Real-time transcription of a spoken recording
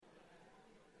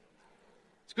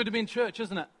It's good to be in church,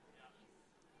 isn't it?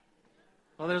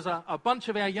 Well, there's a bunch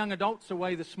of our young adults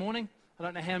away this morning. I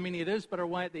don't know how many it is, but are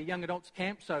away at their young adults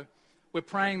camp. So we're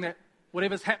praying that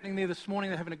whatever's happening there this morning,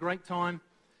 they're having a great time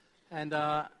and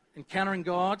encountering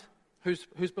God. Who's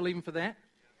believing for that?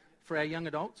 For our young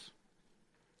adults,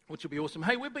 which will be awesome.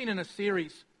 Hey, we've been in a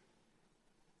series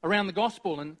around the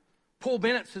gospel, and Paul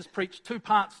Bennett has preached 2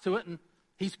 parts to it, and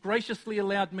he's graciously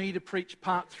allowed me to preach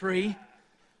part 3,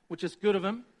 which is good of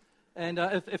him. And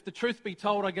if the truth be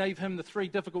told, I gave him the 3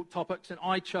 difficult topics, and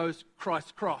I chose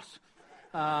Christ's cross.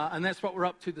 And that's what we're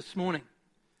up to this morning.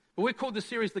 But we've called the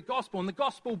series The Gospel, and the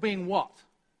gospel being what?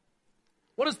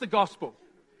 What is the gospel?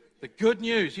 The good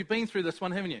news. You've been through this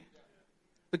one, haven't you?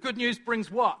 The good news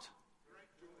brings what?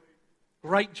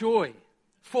 Great joy.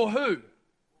 For who?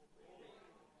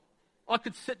 I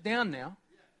could sit down now,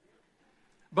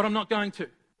 but I'm not going to.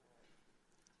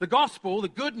 The gospel, the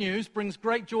good news, brings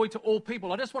great joy to all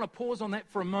people. I just want to pause on that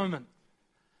for a moment,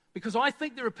 because I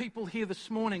think there are people here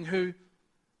this morning who,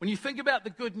 when you think about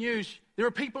the good news, there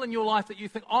are people in your life that you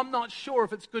think, I'm not sure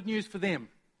if it's good news for them.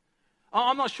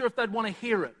 I'm not sure if they'd want to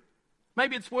hear it.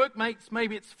 Maybe it's workmates,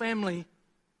 maybe it's family.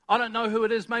 I don't know who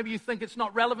it is. Maybe you think it's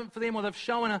not relevant for them, or they've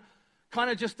shown a kind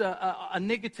of just a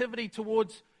negativity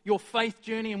towards your faith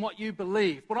journey and what you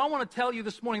believe. But I want to tell you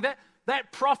this morning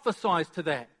that prophesies to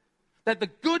that the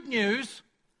good news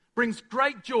brings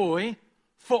great joy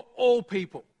for all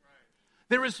people.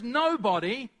 There is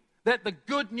nobody that the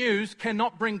good news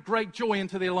cannot bring great joy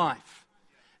into their life.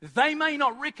 They may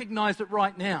not recognize it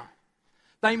right now.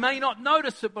 They may not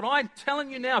notice it, but I'm telling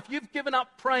you now, if you've given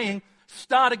up praying,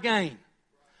 start again.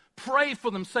 Pray for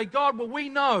them. Say, God, well, we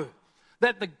know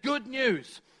that the good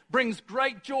news brings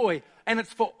great joy, and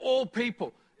it's for all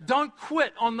people. Don't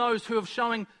quit on those who are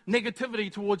showing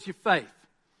negativity towards your faith.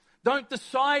 Don't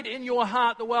decide in your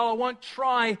heart that, well, I won't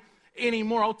try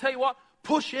anymore. I'll tell you what,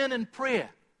 push in prayer.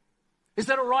 Is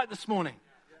that all right this morning?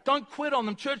 Don't quit on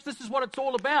them. Church, this is what it's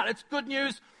all about. It's good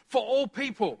news for all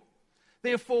people.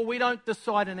 Therefore, we don't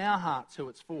decide in our hearts who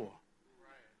it's for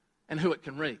and who it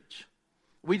can reach.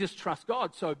 We just trust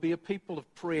God, so be a people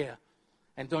of prayer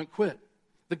and don't quit.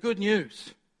 The good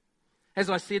news.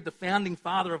 As I said, the founding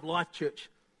father of Life Church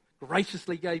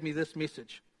graciously gave me this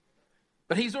message.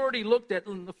 But he's already looked at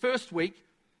in the first week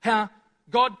how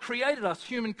God created us,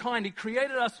 humankind. He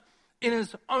created us in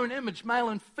his own image, male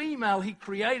and female. He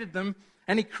created them,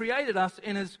 and he created us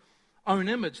in his own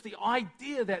image. The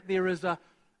idea that there is a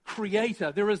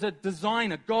creator, there is a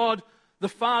designer, God the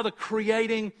Father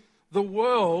creating the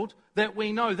world that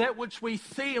we know, that which we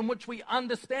see and which we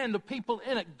understand, the people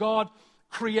in it, God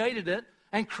created it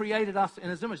and created us in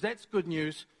his image. That's good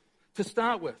news to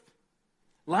start with.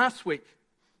 Last week,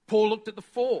 Paul looked at the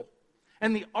fall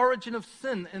and the origin of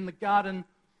sin in the Garden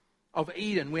of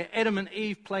Eden, where Adam and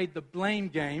Eve played the blame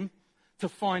game to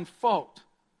find fault.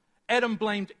 Adam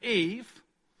blamed Eve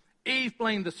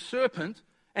blamed the serpent,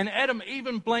 and Adam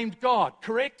even blamed God,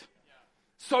 correct?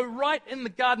 So right in the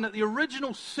garden, at the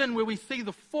original sin where we see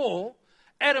the fall,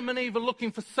 Adam and Eve are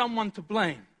looking for someone to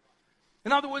blame.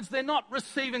 In other words, they're not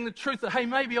receiving the truth that, hey,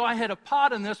 maybe I had a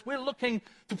part in this. We're looking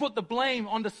to put the blame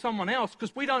onto someone else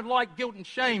because we don't like guilt and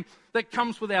shame that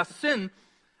comes with our sin.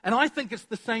 And I think it's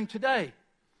the same today.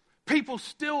 People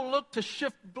still look to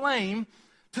shift blame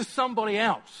to somebody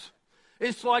else.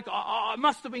 It's like, it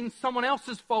must have been someone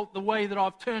else's fault the way that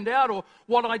I've turned out, or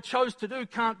what I chose to do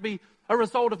can't be a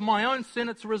result of my own sin.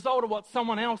 It's a result of what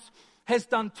someone else has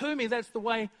done to me. That's the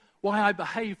way why I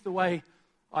behave the way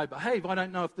I behave. I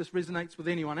don't know if this resonates with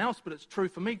anyone else, but it's true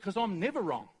for me because I'm never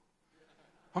wrong.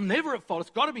 I'm never at fault. It's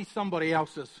got to be somebody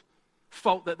else's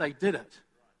fault that they did it.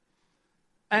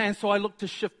 And so I look to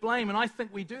shift blame, and I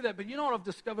think we do that. But you know what I've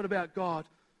discovered about God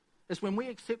is when we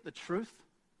accept the truth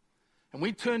and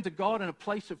we turn to God in a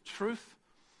place of truth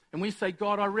and we say,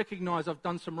 God, I recognize I've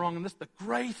done some wrong in this, the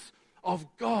grace of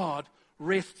God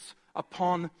rests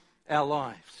upon our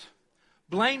lives.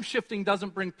 Blame shifting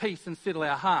doesn't bring peace and settle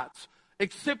our hearts.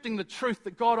 Accepting the truth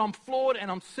that, God, I'm flawed and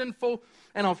I'm sinful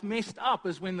and I've messed up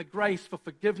is when the grace for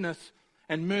forgiveness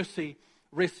and mercy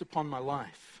rests upon my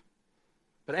life.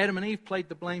 But Adam and Eve played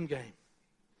the blame game.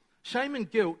 Shame and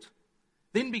guilt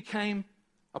then became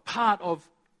a part of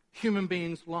human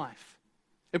beings' life.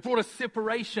 It brought a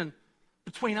separation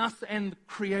between us and the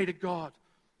Creator God.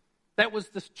 That was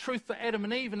the truth for Adam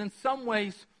and Eve, and in some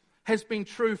ways has been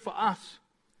true for us.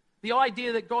 The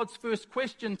idea that God's first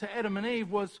question to Adam and Eve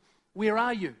was, where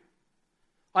are you?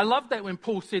 I love that when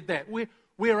Paul said that.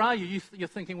 Where are you? You're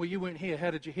thinking, well, you weren't here.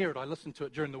 How did you hear it? I listened to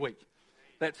it during the week.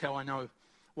 That's how I know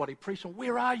what he preached on.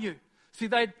 Where are you? See,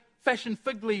 they'd fashioned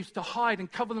fig leaves to hide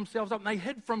and cover themselves up, and they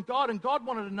hid from God, and God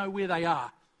wanted to know where they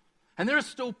are. And there are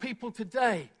still people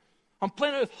today on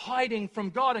planet Earth hiding from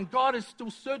God, and God is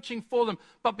still searching for them.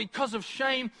 But because of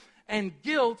shame and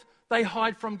guilt, they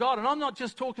hide from God. And I'm not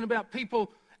just talking about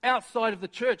people outside of the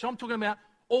church. I'm talking about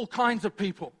all kinds of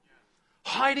people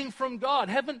hiding from God,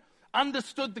 haven't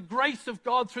understood the grace of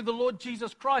God through the Lord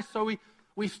Jesus Christ, so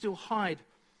we still hide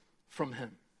from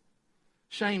him.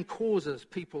 Shame causes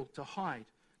people to hide.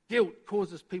 Guilt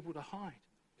causes people to hide.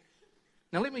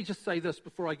 Now let me just say this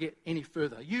before I get any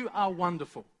further. You are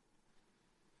wonderful.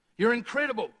 You're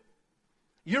incredible.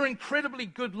 You're incredibly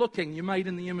good looking. You're made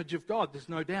in the image of God, there's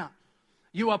no doubt.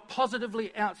 You are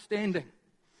positively outstanding.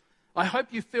 I hope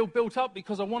you feel built up,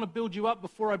 because I want to build you up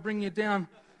before I bring you down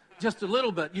just a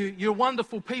little bit. You're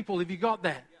wonderful people. Have you got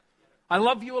that? I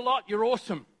love you a lot. You're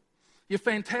awesome. You're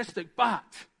fantastic. But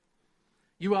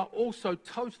you are also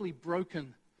totally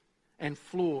broken and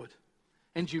flawed.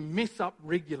 And you mess up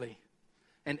regularly.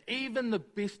 And even the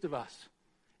best of us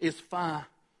is far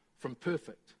from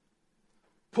perfect.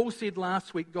 Paul said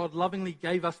last week, God lovingly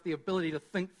gave us the ability to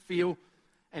think, feel,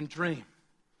 and dream.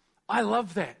 I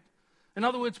love that. In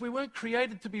other words, we weren't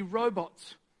created to be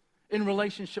robots in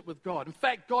relationship with God. In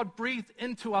fact, God breathed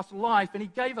into us life, and he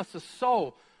gave us a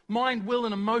soul, mind, will,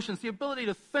 and emotions, the ability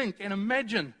to think and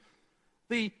imagine.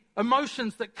 The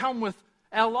emotions that come with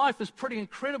our life is pretty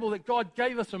incredible, that God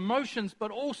gave us emotions,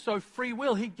 but also free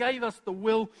will. He gave us the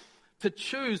will to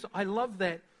choose. I love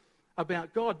that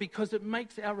about God, because it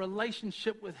makes our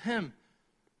relationship with him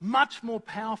much more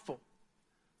powerful.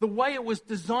 The way it was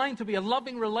designed to be a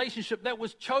loving relationship that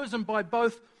was chosen by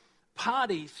both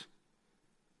parties.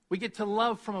 We get to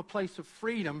love from a place of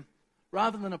freedom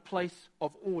rather than a place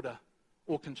of order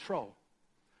or control.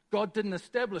 God didn't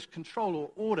establish control or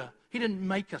order. He didn't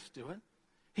make us do it.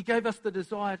 He gave us the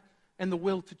desire and the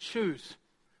will to choose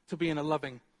to be in a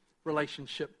loving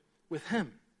relationship with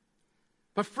him.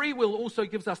 But free will also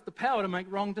gives us the power to make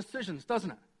wrong decisions,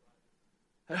 doesn't it?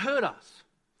 It hurt us.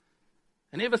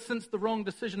 And ever since the wrong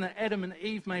decision that Adam and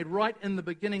Eve made right in the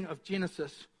beginning of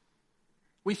Genesis,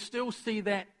 we still see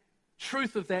that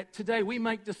truth of that today. We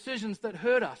make decisions that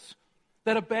hurt us,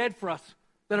 that are bad for us,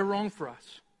 that are wrong for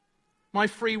us. My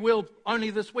free will only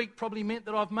this week probably meant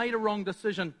that I've made a wrong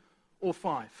decision or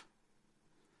 5.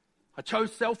 I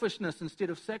chose selfishness instead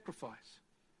of sacrifice,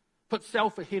 put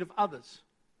self ahead of others,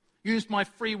 used my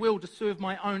free will to serve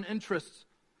my own interests,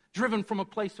 driven from a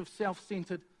place of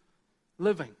self-centered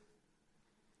living.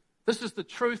 This is the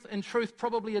truth, and truth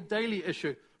probably a daily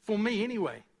issue, for me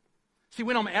anyway. See,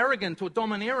 when I'm arrogant or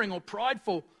domineering or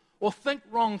prideful or think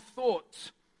wrong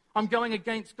thoughts, I'm going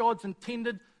against God's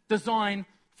intended design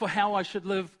for how I should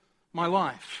live my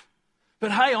life.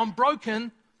 But hey, I'm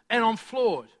broken and I'm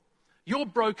flawed. You're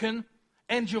broken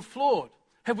and you're flawed.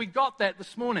 Have we got that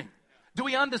this morning? Do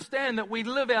we understand that we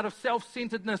live out of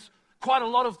self-centeredness quite a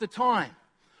lot of the time?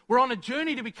 We're on a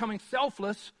journey to becoming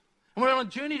selfless, and we're on a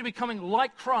journey to becoming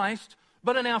like Christ,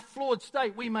 but in our flawed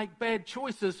state, we make bad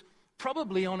choices,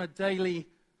 probably on a daily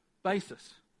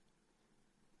basis.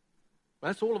 Well,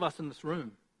 that's all of us in this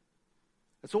room.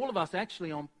 It's all of us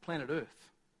actually on planet Earth.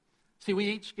 See, we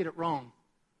each get it wrong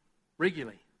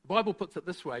regularly. The Bible puts it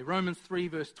this way, Romans 3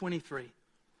 verse 23,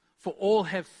 for all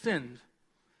have sinned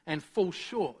and fall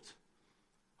short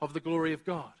of the glory of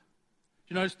God.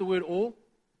 Do you notice the word all?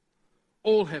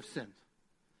 All have sinned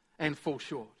and fall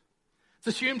short. It's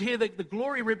assumed here that the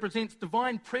glory represents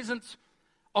divine presence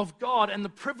of God and the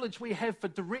privilege we have for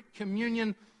direct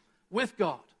communion with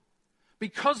God.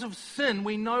 Because of sin,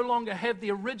 we no longer have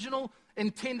the original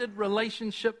intended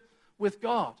relationship with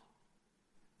God.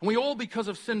 And we all, because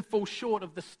of sin, fall short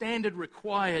of the standard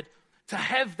required to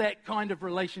have that kind of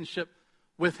relationship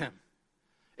with him.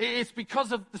 It's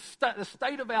because of the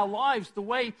state of our lives, the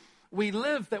way we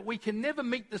live, that we can never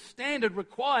meet the standard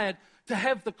required to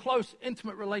have the close,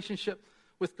 intimate relationship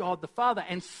with God the Father,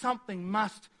 and something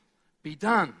must be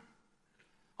done.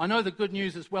 I know the good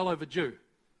news is well overdue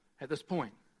at this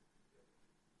point.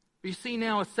 But you see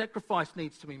now, a sacrifice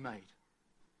needs to be made.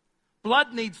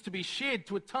 Blood needs to be shed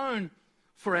to atone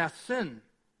for our sin,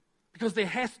 because there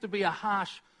has to be a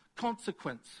harsh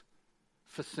consequence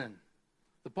for sin.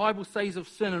 The Bible says of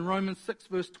sin in Romans 6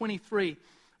 verse 23,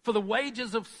 for the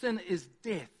wages of sin is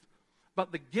death,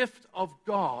 but the gift of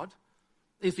God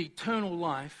is eternal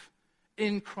life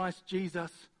in Christ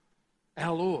Jesus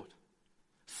our Lord.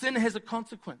 Sin has a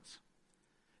consequence.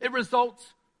 It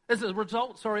is a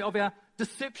result of our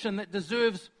deception that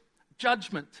deserves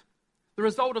judgment. The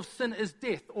result of sin is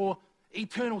death or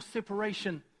eternal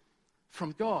separation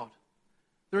from God.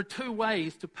 There are 2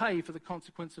 ways to pay for the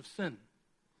consequence of sin.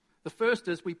 The first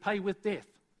is we pay with death,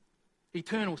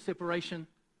 eternal separation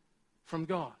from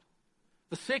God.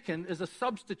 The second is a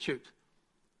substitute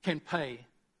can pay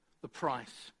the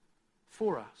price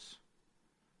for us.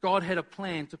 God had a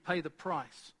plan to pay the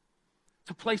price,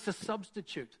 to place a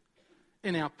substitute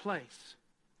in our place.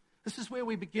 This is where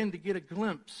we begin to get a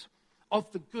glimpse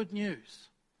of the good news.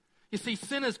 You see,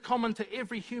 sin is common to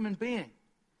every human being,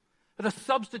 but a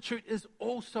substitute is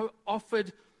also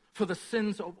offered for the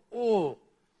sins of all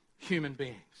human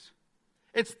beings.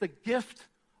 It's the gift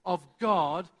of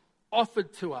God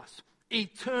offered to us,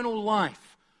 eternal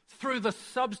life, through the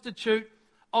substitute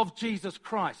of Jesus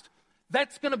Christ.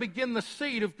 That's going to begin the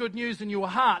seed of good news in your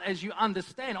heart as you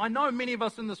understand. I know many of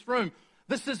us in this room,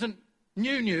 this isn't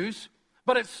new news,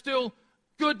 but it's still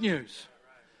good news.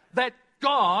 That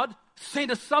God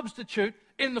sent a substitute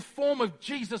in the form of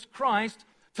Jesus Christ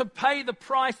to pay the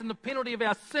price and the penalty of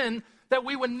our sin that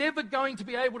we were never going to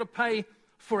be able to pay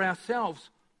for ourselves.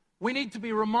 We need to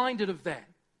be reminded of that.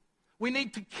 We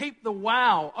need to keep the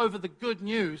wow over the good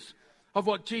news of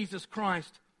what Jesus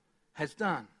Christ has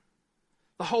done.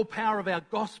 The whole power of our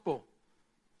gospel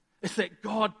is that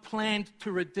God planned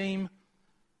to redeem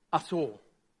us all,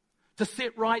 to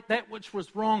set right that which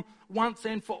was wrong once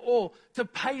and for all, to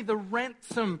pay the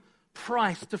ransom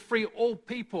price to free all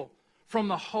people from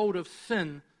the hold of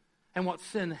sin and what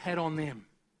sin had on them.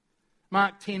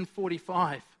 Mark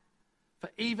 10:45, for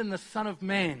even the Son of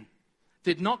Man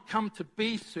did not come to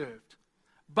be served,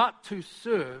 but to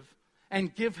serve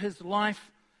and give his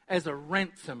life as a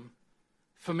ransom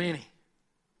for many.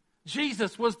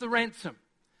 Jesus was the ransom.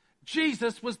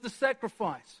 Jesus was the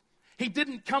sacrifice. He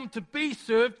didn't come to be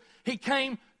served. He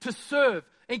came to serve.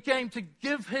 He came to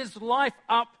give his life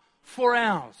up for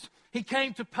ours. He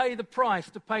came to pay the price,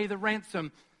 to pay the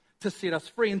ransom, to set us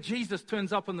free. And Jesus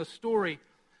turns up in the story.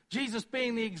 Jesus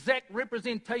being the exact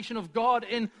representation of God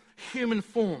in human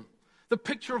form. The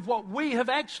picture of what we have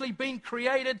actually been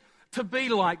created to be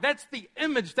like. That's the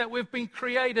image that we've been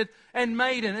created and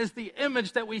made in, is the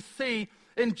image that we see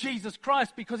in Jesus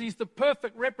Christ, because he's the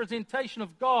perfect representation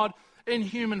of God in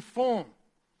human form.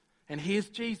 And here's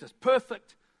Jesus,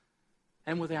 perfect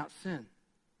and without sin.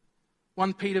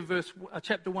 1 Peter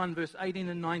chapter 1, verse 18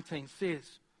 and 19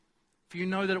 says, for you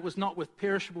know that it was not with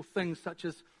perishable things such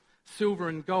as silver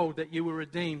and gold that you were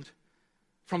redeemed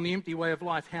from the empty way of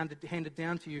life handed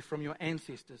down to you from your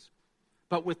ancestors,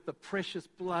 but with the precious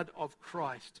blood of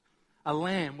Christ, a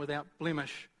lamb without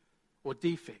blemish or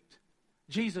defect.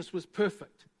 Jesus was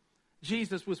perfect.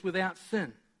 Jesus was without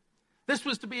sin. This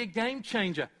was to be a game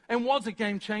changer, and was a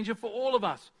game changer for all of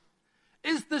us.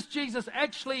 Is this Jesus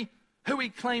actually who he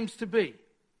claims to be?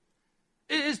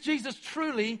 Is Jesus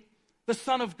truly the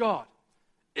Son of God?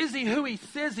 Is he who he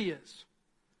says he is?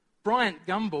 Bryant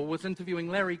Gumbel was interviewing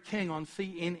Larry King on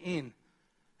CNN,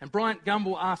 and Bryant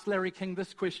Gumbel asked Larry King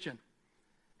this question.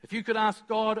 If you could ask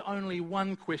God only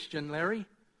one question, Larry,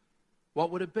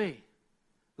 what would it be?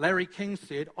 Larry King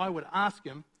said, I would ask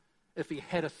him if he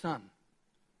had a son.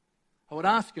 I would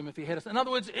ask him if he had a son. In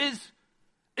other words,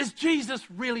 is Jesus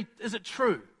really, is it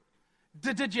true?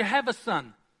 Did you have a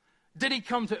son? Did he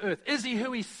come to earth? Is he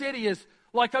who he said he is?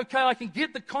 Like, okay, I can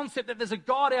get the concept that there's a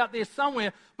God out there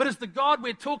somewhere, but is the God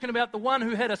we're talking about the one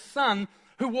who had a son,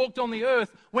 who walked on the earth,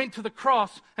 went to the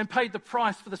cross, and paid the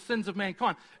price for the sins of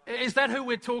mankind? Is that who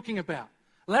we're talking about?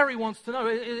 Larry wants to know,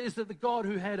 is it the God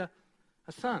who had a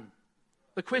son?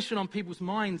 The question on people's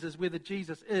minds is whether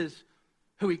Jesus is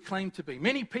who he claimed to be.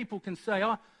 Many people can say,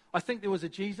 oh, I think there was a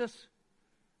Jesus.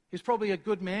 He's probably a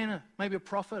good man, maybe a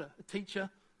prophet, a teacher.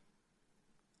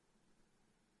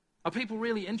 Are people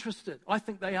really interested? I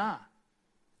think they are.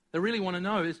 They really want to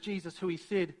know, is Jesus who he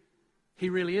said he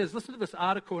really is? Listen to this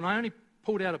article, and I only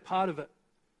pulled out a part of it.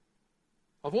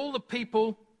 Of all the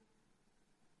people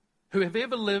who have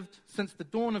ever lived since the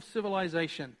dawn of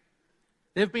civilization,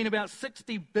 there have been about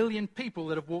 60 billion people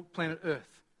that have walked planet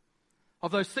Earth.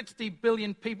 Of those 60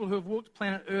 billion people who have walked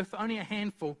planet Earth, only a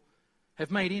handful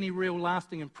have made any real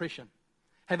lasting impression,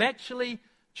 have actually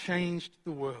changed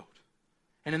the world.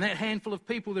 And in that handful of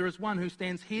people, there is one who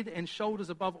stands head and shoulders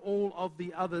above all of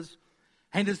the others,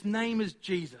 and his name is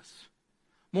Jesus.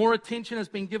 More attention has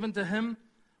been given to him,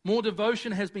 more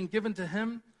devotion has been given to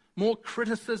him, more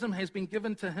criticism has been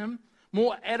given to him,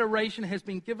 more adoration has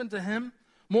been given to him,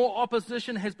 more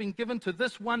opposition has been given to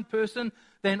this one person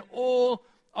than all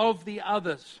of the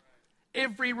others.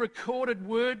 Every recorded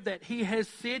word that he has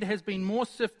said has been more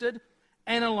sifted,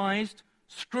 analyzed,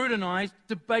 scrutinized,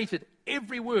 debated,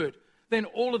 every word, than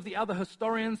all of the other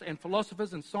historians and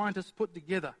philosophers and scientists put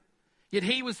together. Yet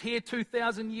he was here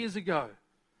 2,000 years ago.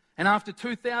 And after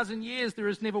 2,000 years, there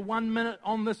is never 1 minute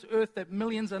on this earth that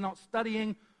millions are not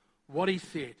studying what he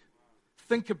said.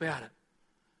 Think about it.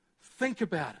 Think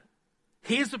about it.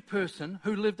 Here's a person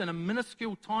who lived in a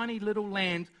minuscule, tiny little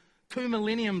land 2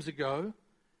 millenniums ago,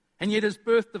 and yet his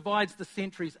birth divides the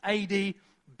centuries AD,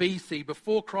 BC,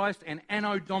 before Christ, and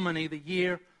Anno Domini, the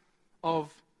year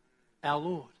of our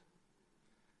Lord.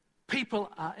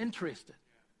 People are interested.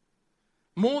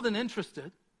 More than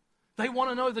interested, they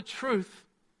want to know the truth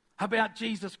about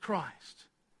Jesus Christ.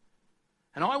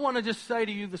 And I want to just say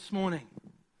to you this morning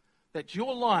that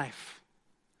your life,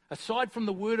 aside from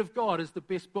the Word of God, is the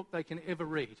best book they can ever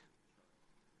read.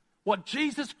 What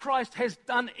Jesus Christ has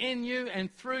done in you and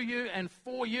through you and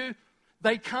for you,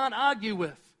 they can't argue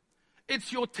with.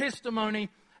 It's your testimony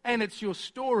and it's your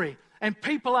story. And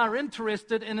people are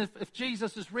interested in if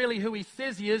Jesus is really who he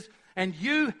says he is, and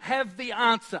you have the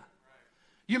answer.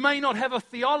 You may not have a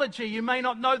theology, you may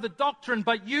not know the doctrine,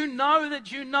 but you know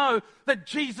that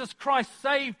Jesus Christ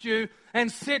saved you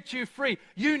and set you free.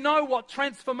 You know what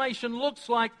transformation looks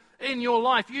like in your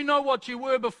life. You know what you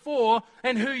were before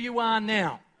and who you are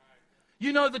now.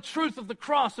 You know the truth of the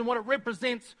cross and what it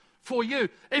represents for you.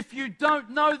 If you don't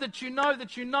know that you know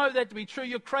that to be true,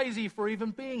 you're crazy for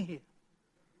even being here.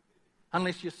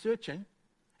 Unless you're searching.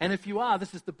 And if you are,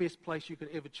 this is the best place you could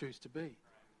ever choose to be.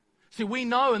 See, we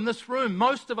know in this room,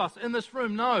 most of us in this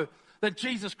room know that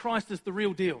Jesus Christ is the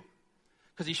real deal.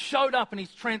 Because he showed up and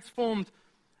he's transformed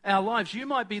our lives. You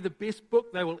might be the best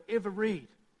book they will ever read.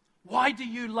 Why do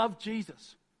you love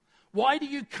Jesus? Why do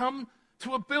you come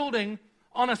to a building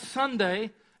on a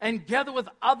Sunday and gather with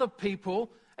other people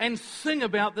and sing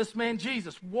about this man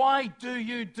Jesus? Why do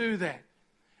you do that?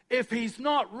 If he's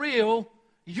not real,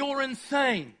 you're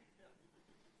insane.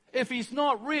 If he's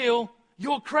not real,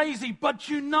 you're crazy. But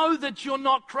you know that you're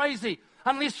not crazy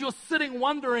unless you're sitting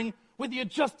wondering whether you're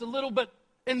just a little bit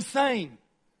insane.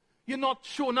 You're not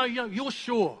sure. No, you're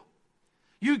sure.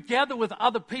 You gather with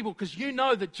other people because you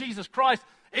know that Jesus Christ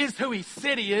is who he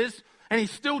said he is, and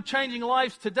he's still changing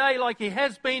lives today like he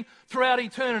has been throughout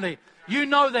eternity. You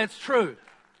know that's true.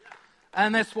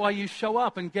 And that's why you show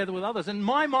up and gather with others. In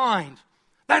my mind,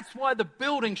 that's why the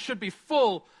building should be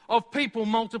full of people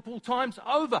multiple times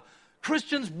over.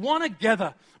 Christians want to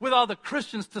gather with other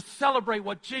Christians to celebrate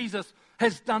what Jesus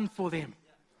has done for them.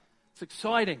 It's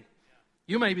exciting.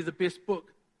 You may be the best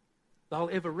book they'll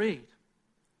ever read.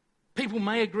 People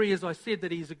may agree, as I said,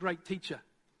 that he's a great teacher.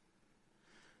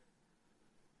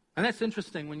 And that's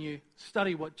interesting when you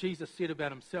study what Jesus said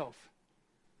about himself.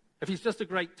 If he's just a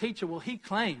great teacher, well, he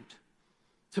claimed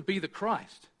to be the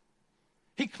Christ.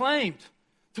 He claimed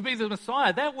to be the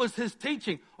Messiah. That was his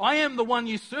teaching. I am the one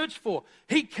you search for.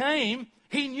 He came,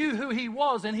 he knew who he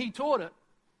was, and he taught it.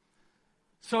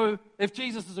 So if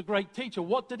Jesus is a great teacher,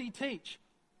 what did he teach?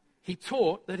 He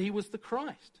taught that he was the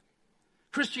Christ.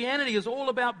 Christianity is all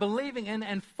about believing in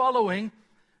and following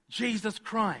Jesus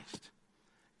Christ.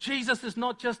 Jesus is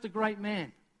not just a great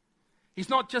man. He's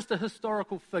not just a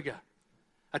historical figure,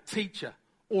 a teacher,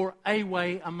 or a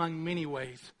way among many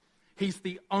ways. He's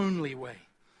the only way.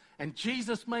 And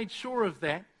Jesus made sure of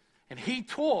that, and he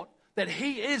taught that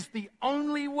he is the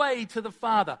only way to the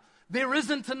Father. There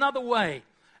isn't another way.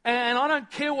 And I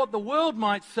don't care what the world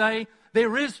might say,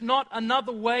 there is not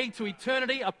another way to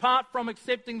eternity apart from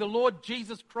accepting the Lord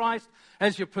Jesus Christ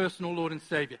as your personal Lord and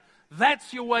Savior.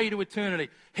 That's your way to eternity.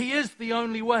 He is the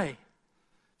only way.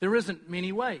 There isn't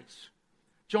many ways.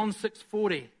 John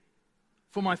 6:40,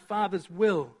 for my Father's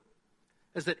will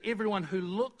is that everyone who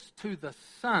looks to the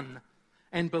Son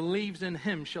and believes in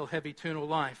him shall have eternal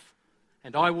life,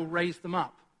 and I will raise them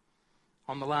up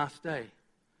on the last day.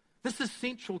 This is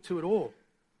central to it all.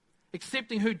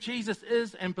 Accepting who Jesus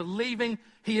is and believing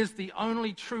he is the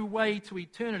only true way to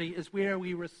eternity is where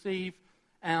we receive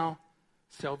our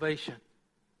salvation.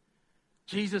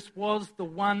 Jesus was the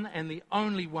one and the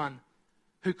only one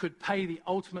who could pay the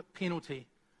ultimate penalty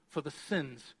for the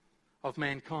sins of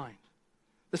mankind.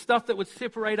 The stuff that would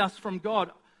separate us from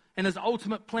God and his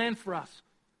ultimate plan for us,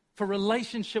 for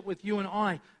relationship with you and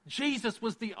I. Jesus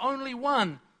was the only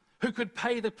one who could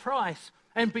pay the price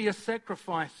and be a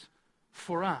sacrifice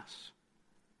for us.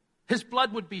 His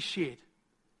blood would be shed,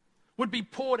 would be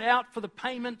poured out for the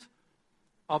payment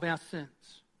of our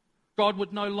sins. God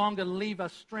would no longer leave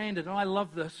us stranded, and I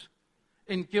love this,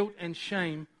 in guilt and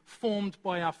shame formed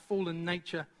by our fallen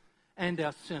nature and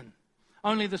our sin.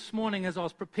 Only this morning as I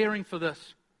was preparing for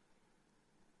this,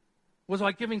 was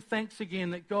I giving thanks again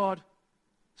that God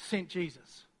sent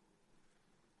Jesus.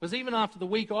 Because even after the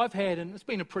week I've had, and it's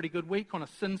been a pretty good week on a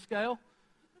sin scale,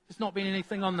 there's not been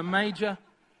anything on the major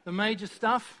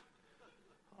stuff.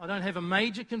 I don't have a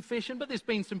major confession, but there's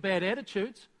been some bad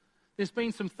attitudes. There's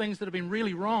been some things that have been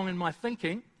really wrong in my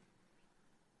thinking,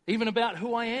 even about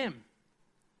who I am.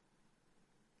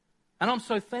 And I'm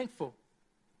so thankful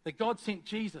that God sent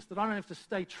Jesus, that I don't have to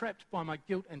stay trapped by my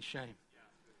guilt and shame.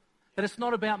 That it's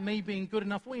not about me being good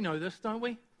enough. We know this, don't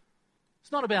we?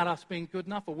 It's not about us being good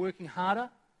enough or working harder.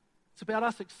 It's about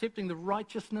us accepting the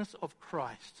righteousness of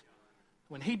Christ.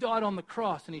 When he died on the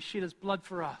cross and he shed his blood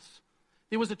for us,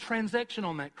 there was a transaction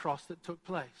on that cross that took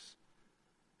place.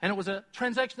 And it was a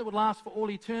transaction that would last for all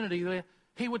eternity, where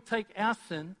he would take our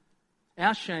sin,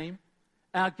 our shame,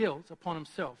 our guilt upon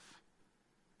himself.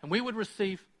 And we would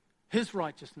receive his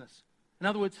righteousness. In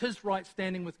other words, his right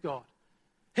standing with God.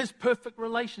 His perfect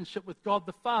relationship with God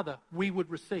the Father we would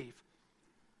receive.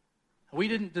 We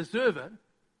didn't deserve it,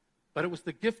 but it was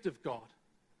the gift of God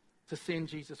to send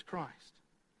Jesus Christ.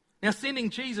 Now, sending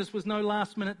Jesus was no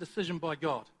last-minute decision by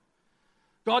God.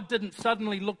 God didn't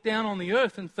suddenly look down on the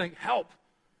earth and think, help,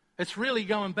 it's really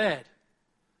going bad.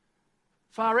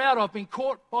 Far out, I've been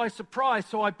caught by surprise,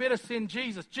 so I better send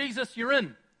Jesus. Jesus, you're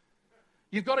in.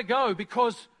 You've got to go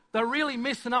because they're really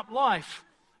messing up life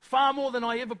far more than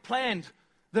I ever planned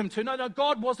them to. No,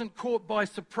 God wasn't caught by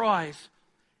surprise.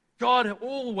 God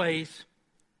always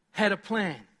had a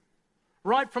plan.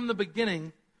 Right from the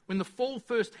beginning, when the fall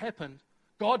first happened,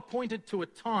 God pointed to a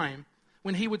time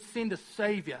when he would send a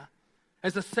Savior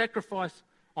as a sacrifice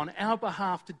on our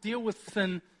behalf to deal with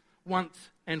sin once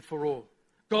and for all.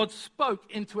 God spoke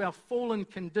into our fallen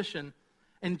condition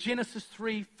in Genesis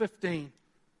 3:15.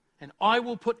 And I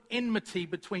will put enmity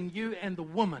between you and the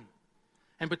woman,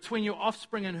 and between your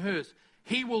offspring and hers.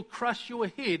 He will crush your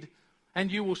head,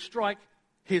 and you will strike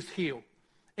his heel.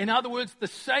 In other words, the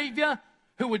Savior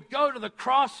who would go to the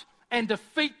cross and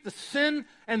defeat the sin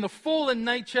and the fallen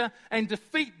nature and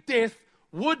defeat death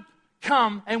would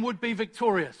come and would be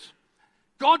victorious.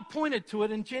 God pointed to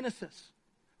it in Genesis.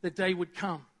 The day would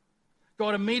come.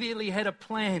 God immediately had a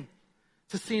plan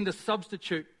to send a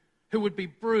substitute who would be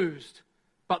bruised,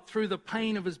 but through the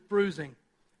pain of his bruising,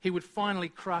 he would finally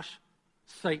crush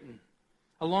Satan,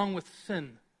 along with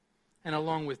sin and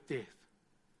along with death.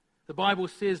 The Bible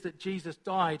says that Jesus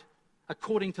died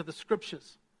according to the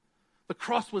Scriptures. The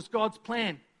cross was God's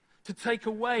plan to take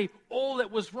away all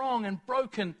that was wrong and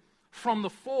broken from the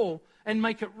fall and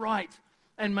make it right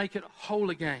and make it whole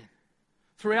again.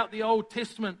 Throughout the Old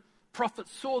Testament,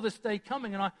 prophets saw this day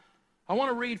coming. And I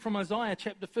want to read from Isaiah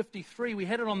chapter 53. We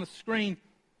had it on the screen,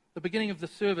 the beginning of the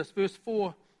service, verse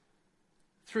 4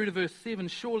 through to verse 7.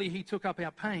 Surely he took up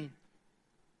our pain,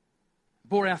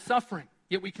 bore our suffering,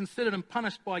 yet we considered him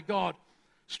punished by God,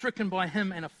 stricken by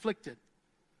him and afflicted.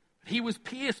 But he was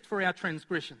pierced for our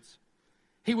transgressions.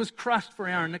 He was crushed for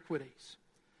our iniquities.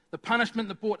 The punishment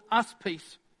that brought us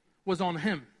peace was on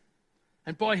him,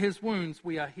 and by his wounds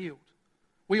we are healed.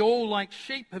 We all, like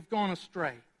sheep, have gone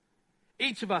astray.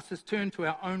 Each of us has turned to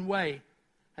our own way,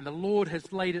 and the Lord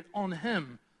has laid it on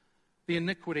him, the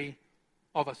iniquity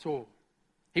of us all.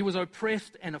 He was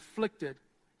oppressed and afflicted,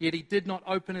 yet he did not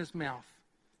open his mouth.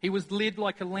 He was led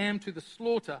like a lamb to the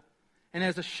slaughter, and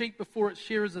as a sheep before its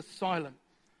shearers is silent,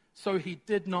 so he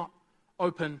did not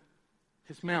open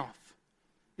his mouth.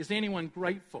 Is anyone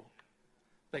grateful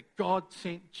that God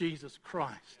sent Jesus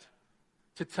Christ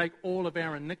to take all of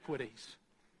our iniquities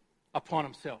upon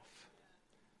himself?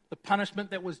 The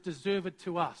punishment that was deserved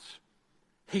to us,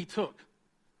 he took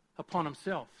upon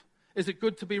himself. Is it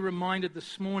good to be reminded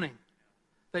this morning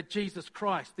that Jesus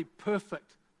Christ, the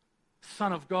perfect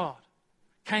Son of God,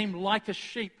 came like a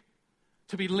sheep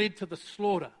to be led to the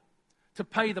slaughter, to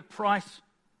pay the price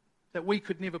that we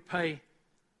could never pay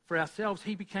for ourselves?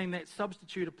 He became that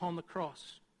substitute upon the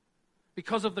cross.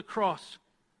 Because of the cross,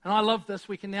 and I love this,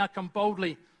 we can now come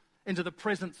boldly into the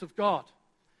presence of God.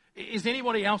 Is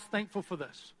anybody else thankful for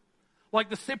this? Like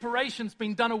the separation's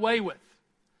been done away with.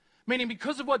 Meaning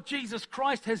because of what Jesus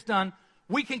Christ has done,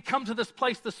 we can come to this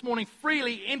place this morning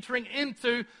freely entering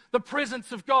into the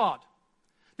presence of God.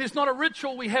 There's not a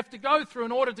ritual we have to go through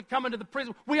in order to come into the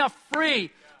presence. We are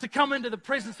free to come into the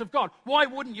presence of God. Why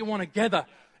wouldn't you want to gather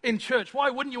in church? Why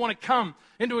wouldn't you want to come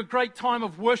into a great time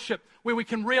of worship where we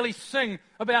can really sing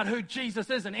about who Jesus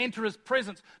is and enter his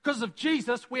presence? Because of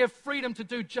Jesus, we have freedom to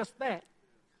do just that.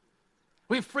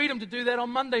 We have freedom to do that on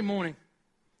Monday morning,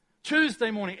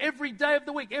 Tuesday morning, every day of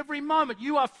the week, every moment.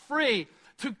 You are free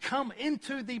to come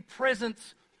into the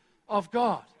presence of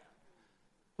God.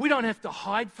 We don't have to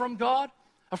hide from God,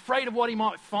 afraid of what he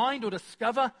might find or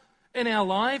discover in our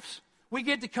lives. We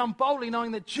get to come boldly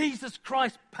knowing that Jesus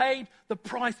Christ paid the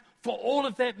price for all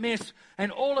of that mess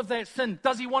and all of that sin.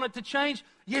 Does he want it to change?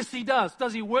 Yes, he does.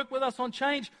 Does he work with us on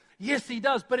change? Yes, he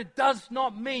does. But it does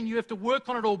not mean you have to work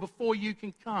on it all before you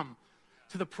can come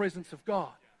to the presence of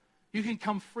God. You can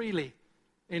come freely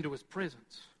into his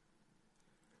presence.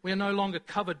 We are no longer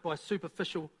covered by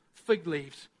superficial fig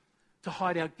leaves to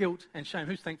hide our guilt and shame.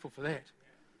 Who's thankful for that?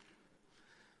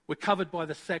 We're covered by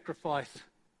the sacrifice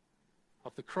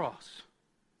of the cross.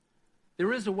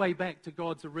 There is a way back to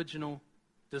God's original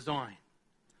design.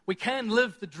 We can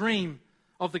live the dream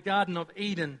of the Garden of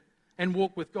Eden and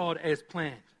walk with God as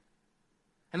planned.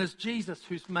 And it's Jesus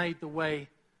who's made the way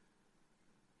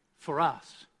for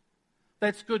us.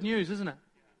 That's good news, isn't it?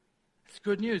 It's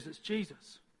good news. It's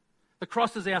Jesus. The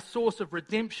cross is our source of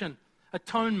redemption,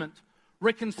 atonement,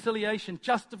 reconciliation,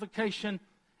 justification,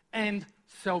 and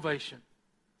salvation.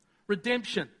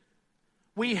 Redemption.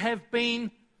 We have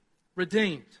been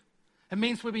redeemed. It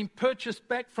means we've been purchased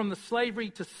back from the slavery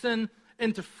to sin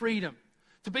into freedom.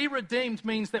 To be redeemed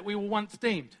means that we were once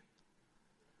deemed.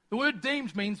 The word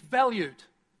deemed means valued.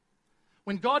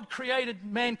 When God created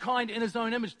mankind in his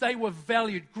own image, they were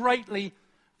valued, greatly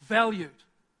valued.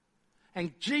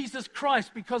 And Jesus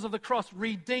Christ, because of the cross,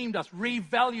 redeemed us,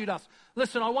 revalued us.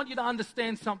 Listen, I want you to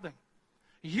understand something.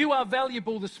 You are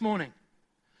valuable this morning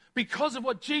because of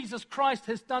what Jesus Christ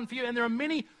has done for you. And there are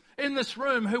many in this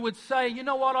room who would say, you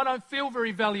know what, I don't feel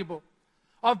very valuable.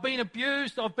 I've been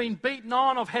abused, I've been beaten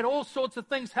on, I've had all sorts of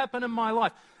things happen in my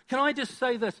life. Can I just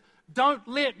say this? Don't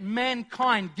let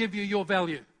mankind give you your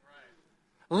value.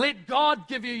 Let God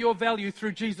give you your value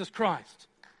through Jesus Christ.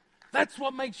 That's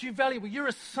what makes you valuable. You're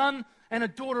a son and a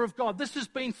daughter of God. This has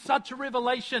been such a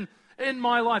revelation in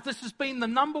my life. This has been the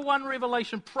number one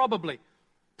revelation, probably.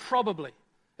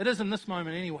 It is in this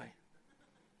moment anyway.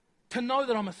 To know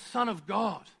that I'm a son of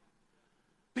God.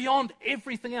 Beyond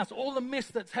everything else, all the mess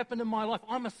that's happened in my life,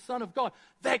 I'm a son of God.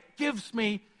 That gives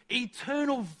me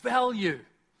eternal value.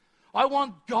 I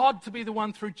want God to be the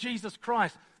one through Jesus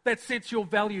Christ that sets your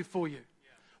value for you.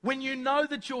 When you know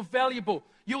that you're valuable,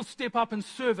 you'll step up in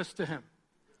service to Him.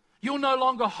 You'll no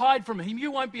longer hide from Him.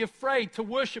 You won't be afraid to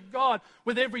worship God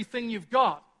with everything you've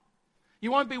got.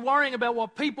 You won't be worrying about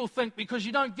what people think because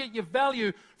you don't get your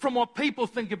value from what people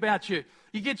think about you.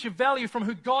 You get your value from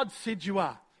who God said you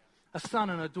are, a son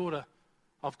and a daughter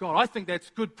of God. I think that's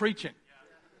good preaching.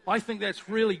 I think that's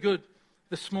really good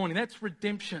this morning. That's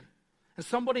redemption. And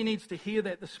somebody needs to hear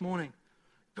that this morning.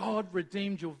 God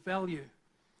redeemed your value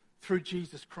through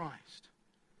Jesus Christ.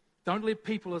 Don't let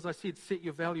people, as I said, set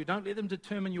your value. Don't let them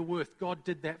determine your worth. God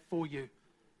did that for you.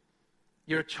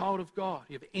 You're a child of God.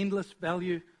 You have endless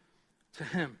value to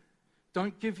Him.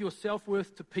 Don't give your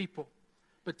self-worth to people,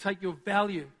 but take your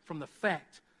value from the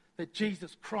fact that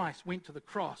Jesus Christ went to the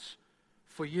cross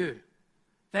for you.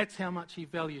 That's how much He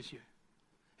values you.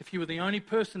 If you were the only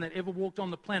person that ever walked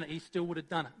on the planet, He still would have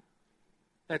done it.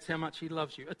 That's how much He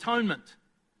loves you. Atonement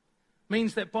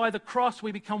means that by the cross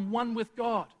we become one with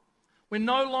God. We're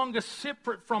no longer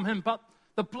separate from Him, but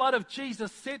the blood of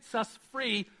Jesus sets us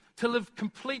free to live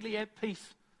completely at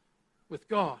peace with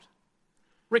God.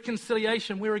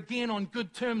 Reconciliation, we're again on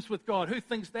good terms with God. Who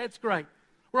thinks that's great?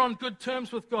 We're on good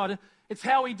terms with God. It's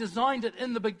how He designed it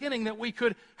in the beginning that we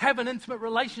could have an intimate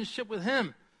relationship with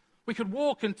Him. We could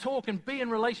walk and talk and be in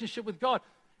relationship with God.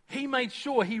 He made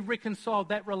sure He reconciled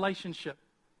that relationship.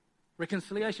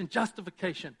 Reconciliation,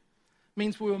 justification,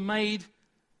 means we were made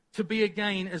to be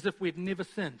again as if we'd never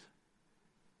sinned.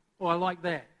 Oh, I like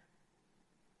that.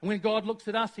 And when God looks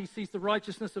at us, He sees the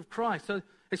righteousness of Christ. So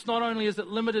it's not only is it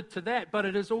limited to that, but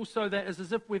it is also that it's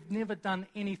as if we've never done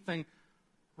anything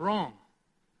wrong.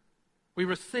 We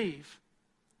receive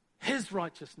His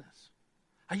righteousness.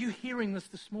 Are you hearing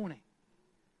this morning?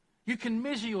 You can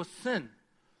measure your sin,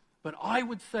 but I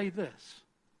would say this.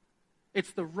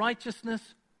 It's the righteousness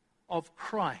of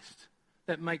Christ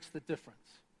that makes the difference.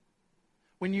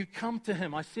 When you come to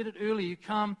Him, I said it earlier, you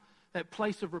come that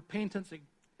place of repentance,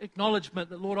 acknowledgement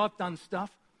that, Lord, I've done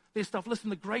stuff. There's stuff. Listen,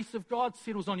 the grace of God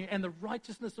settles on you, and the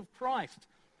righteousness of Christ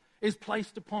is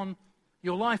placed upon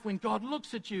your life. When God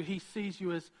looks at you, He sees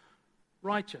you as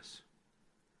righteous.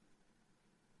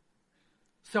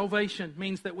 Salvation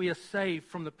means that we are saved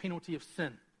from the penalty of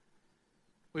sin.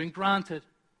 We've been granted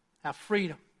our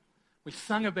freedom. We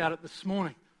sung about it this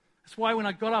morning. That's why when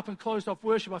I got up and closed off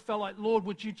worship, I felt like, Lord,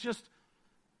 would you just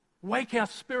wake our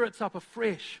spirits up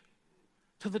afresh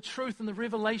to the truth and the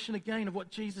revelation again of what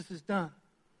Jesus has done.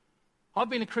 I've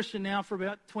been a Christian now for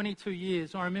about 22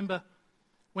 years. I remember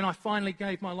when I finally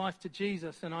gave my life to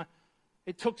Jesus, and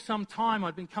it took some time.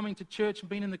 I'd been coming to church and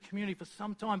been in the community for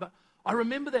some time, but I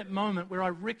remember that moment where I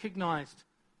recognized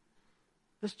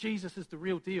this Jesus is the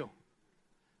real deal.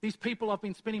 These people I've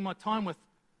been spending my time with,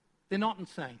 they're not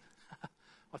insane.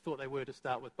 I thought they were to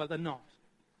start with, but they're not.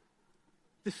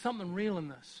 There's something real in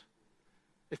this.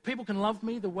 If people can love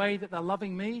me the way that they're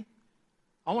loving me,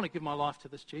 I want to give my life to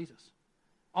this Jesus.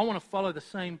 I want to follow the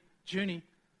same journey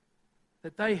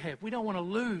that they have. We don't want to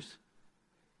lose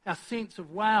our sense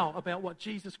of wow about what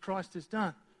Jesus Christ has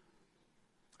done.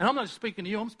 And I'm not just speaking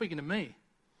to you, I'm speaking to me.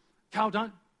 Carl,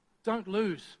 don't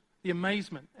lose the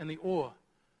amazement and the awe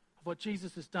of what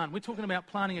Jesus has done. We're talking about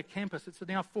planting a campus. It's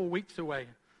now 4 weeks away.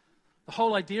 The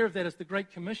whole idea of that is the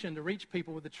Great Commission to reach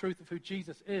people with the truth of who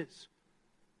Jesus is.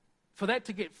 For that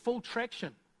to get full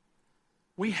traction,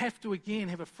 we have to again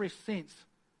have a fresh sense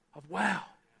of, wow,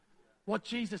 what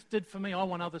Jesus did for me, I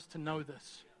want others to know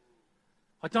this.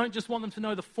 I don't just want them to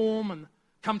know the form and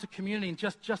come to community and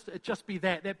just be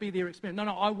that be their experience.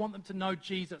 No, I want them to know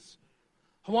Jesus.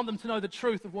 I want them to know the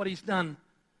truth of what he's done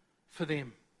for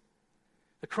them.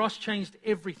 The cross changed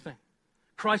everything.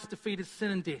 Christ defeated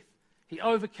sin and death. He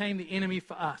overcame the enemy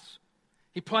for us.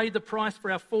 He paid the price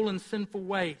for our fallen, sinful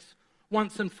ways,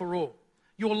 once and for all.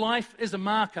 Your life is a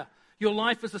marker. Your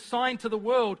life is a sign to the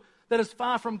world that is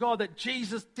far from God, that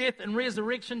Jesus' death and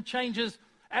resurrection changes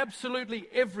absolutely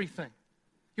everything.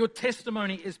 Your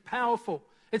testimony is powerful.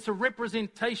 It's a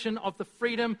representation of the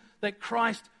freedom that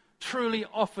Christ truly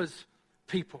offers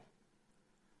people.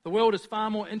 The world is far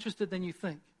more interested than you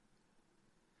think.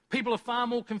 People are far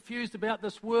more confused about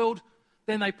this world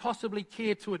than they possibly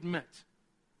care to admit.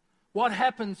 What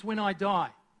happens when I die?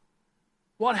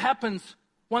 What happens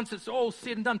once it's all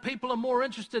said and done? People are more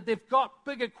interested. They've got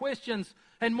bigger questions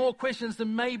and more questions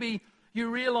than maybe you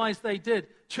realize they did.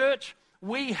 Church,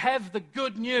 we have the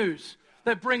good news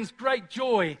that brings great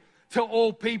joy to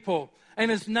all people,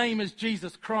 and his name is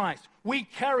Jesus Christ. We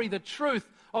carry the truth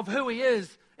of who he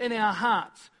is in our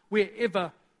hearts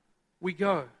wherever we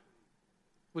go.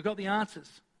 We've got the answers.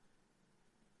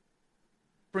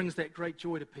 Brings that great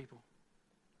joy to people.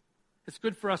 It's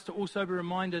good for us to also be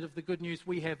reminded of the good news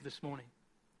we have this morning.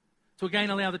 To again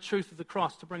allow the truth of the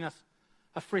cross to bring us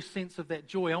a fresh sense of that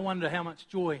joy. I wonder how much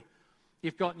joy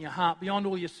you've got in your heart, beyond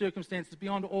all your circumstances,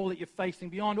 beyond all that you're facing,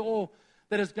 beyond all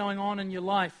that is going on in your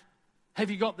life. Have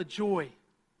you got the joy?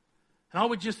 And I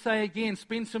would just say again,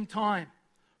 spend some time.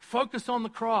 Focus on the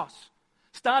cross.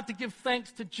 Start to give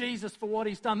thanks to Jesus for what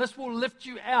he's done. This will lift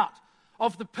you out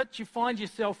of the pit you find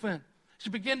yourself in. You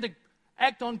begin to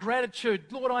act on gratitude.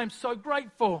 Lord, I am so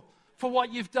grateful for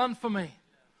what you've done for me.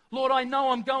 Lord, I know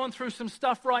I'm going through some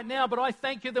stuff right now, but I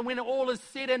thank you that when all is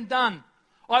said and done,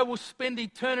 I will spend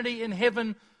eternity in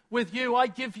heaven with you. I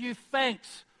give you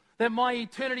thanks that my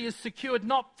eternity is secured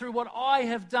not through what I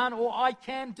have done or I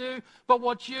can do, but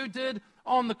what you did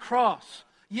on the cross.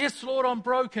 Yes, Lord, I'm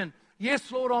broken.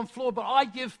 Yes, Lord, I'm flawed, but I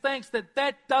give thanks that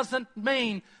that doesn't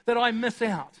mean that I miss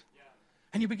out.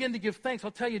 And you begin to give thanks.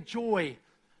 I'll tell you, joy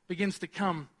begins to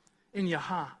come in your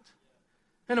heart.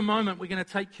 In a moment, we're going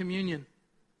to take communion.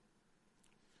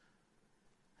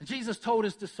 And Jesus told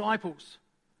his disciples,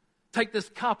 take this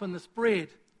cup and this bread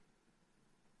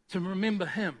to remember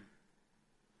him,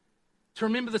 to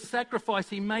remember the sacrifice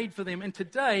he made for them. And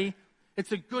today,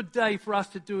 it's a good day for us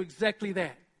to do exactly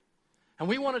that. And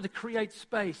we wanted to create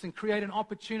space and create an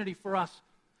opportunity for us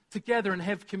to gather and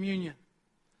have communion.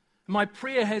 My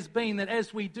prayer has been that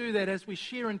as we do that, as we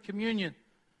share in communion,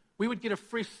 we would get a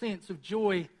fresh sense of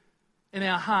joy in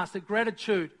our hearts, that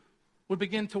gratitude would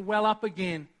begin to well up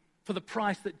again for the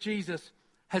price that Jesus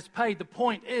has paid. The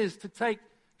point is to take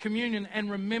communion and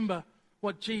remember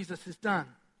what Jesus has done.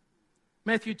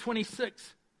 Matthew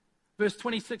 26, verse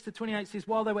 26 to 28 says,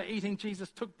 while they were eating,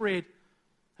 Jesus took bread,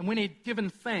 and when he had given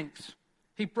thanks,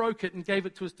 he broke it and gave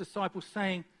it to his disciples,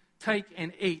 saying, take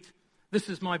and eat. This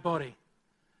is my body.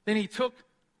 Then he took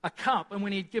a cup, and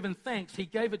when he had given thanks, he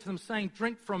gave it to them, saying,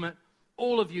 drink from it,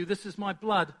 all of you. This is my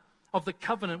blood of the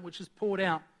covenant, which is poured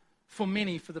out for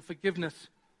many for the forgiveness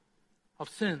of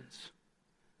sins.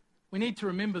 We need to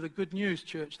remember the good news,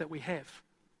 church, that we have.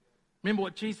 Remember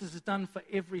what Jesus has done for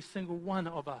every single one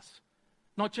of us.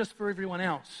 Not just for everyone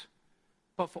else,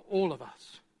 but for all of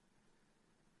us.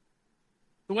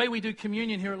 The way we do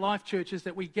communion here at Life Church is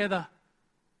that we gather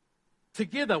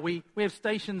together. We have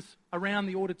stations around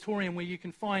the auditorium where you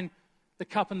can find the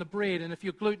cup and the bread. And if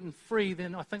you're gluten-free,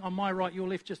 then I think on my right, your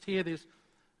left, just here, there's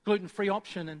gluten-free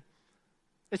option. And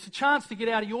it's a chance to get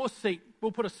out of your seat.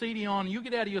 We'll put a CD on. You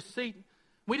get out of your seat.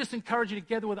 We just encourage you to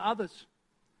gather with others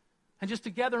and just to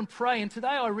gather and pray. And today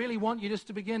I really want you just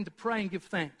to begin to pray and give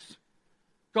thanks.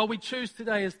 God, we choose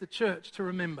today as the church to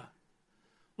remember.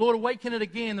 Lord, awaken it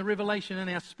again, the revelation in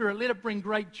our spirit. Let it bring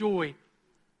great joy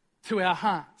to our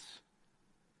hearts.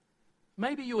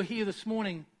 Maybe you are here this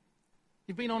morning.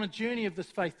 You've been on a journey of this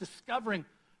faith, discovering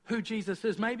who Jesus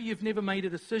is. Maybe you've never made a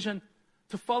decision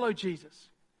to follow Jesus.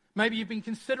 Maybe you've been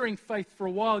considering faith for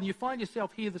a while and you find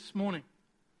yourself here this morning.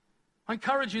 I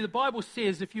encourage you, the Bible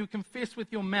says if you confess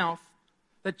with your mouth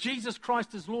that Jesus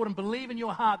Christ is Lord and believe in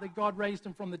your heart that God raised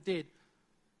him from the dead,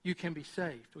 you can be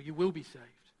saved, or you will be saved.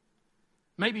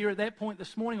 Maybe you're at that point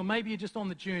this morning, or maybe you're just on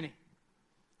the journey.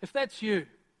 If that's you,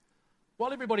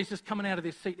 while everybody's just coming out of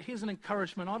their seat, here's an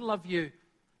encouragement. I'd love you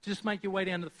to just make your way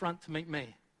down to the front to meet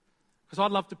me. Because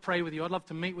I'd love to pray with you. I'd love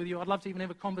to meet with you. I'd love to even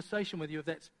have a conversation with you if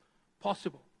that's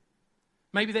possible.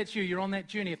 Maybe that's you. You're on that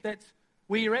journey. If that's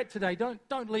where you're at today,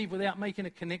 don't leave without making a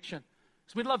connection.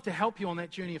 Because we'd love to help you on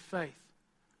that journey of faith.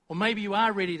 Or maybe you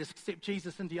are ready to accept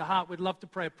Jesus into your heart. We'd love to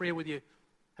pray a prayer with you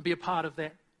and be a part of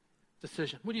that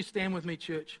decision. Would you stand with me,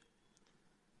 church?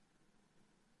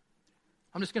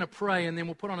 I'm just going to pray, and then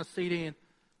we'll put on a CD, and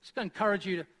just going to encourage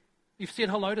you to, you've said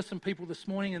hello to some people this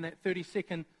morning in that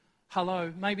 30-second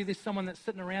hello. Maybe there's someone that's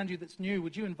sitting around you that's new.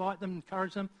 Would you invite them,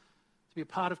 encourage them to be a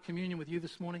part of communion with you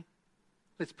this morning?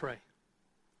 Let's pray.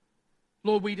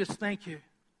 Lord, we just thank you.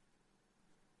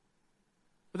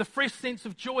 With a fresh sense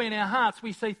of joy in our hearts,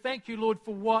 we say thank you, Lord,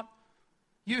 for what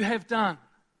you have done.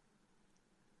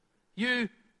 You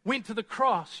went to the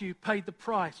cross. You paid the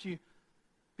price. You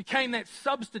became that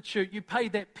substitute. You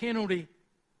paid that penalty.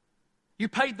 You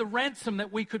paid the ransom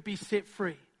that we could be set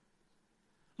free.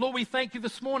 Lord, we thank you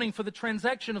this morning for the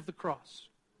transaction of the cross.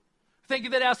 Thank you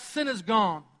that our sin is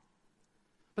gone,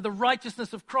 but the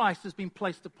righteousness of Christ has been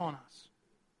placed upon us.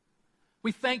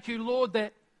 We thank you, Lord,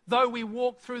 that though we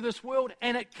walk through this world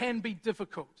and it can be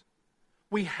difficult,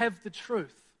 we have the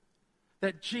truth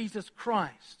that Jesus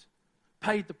Christ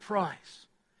paid the price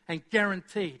and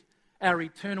guaranteed our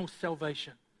eternal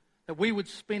salvation, that we would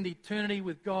spend eternity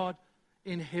with God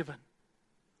in heaven.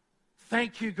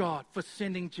 Thank you, God, for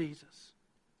sending Jesus.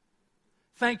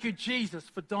 Thank you, Jesus,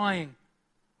 for dying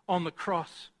on the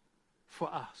cross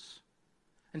for us.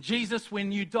 And Jesus,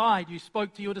 when you died, you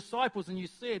spoke to your disciples and you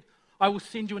said, I will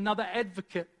send you another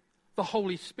advocate, the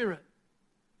Holy Spirit.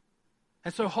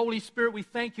 And so, Holy Spirit, we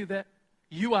thank you that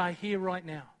you are here right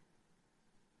now.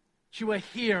 You are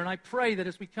here, and I pray that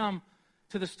as we come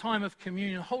to this time of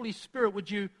communion, Holy Spirit,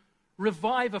 would you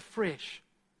revive afresh?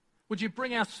 Would you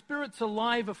bring our spirits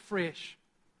alive afresh?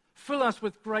 Fill us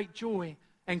with great joy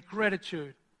and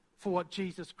gratitude for what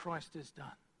Jesus Christ has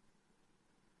done.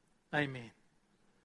 Amen.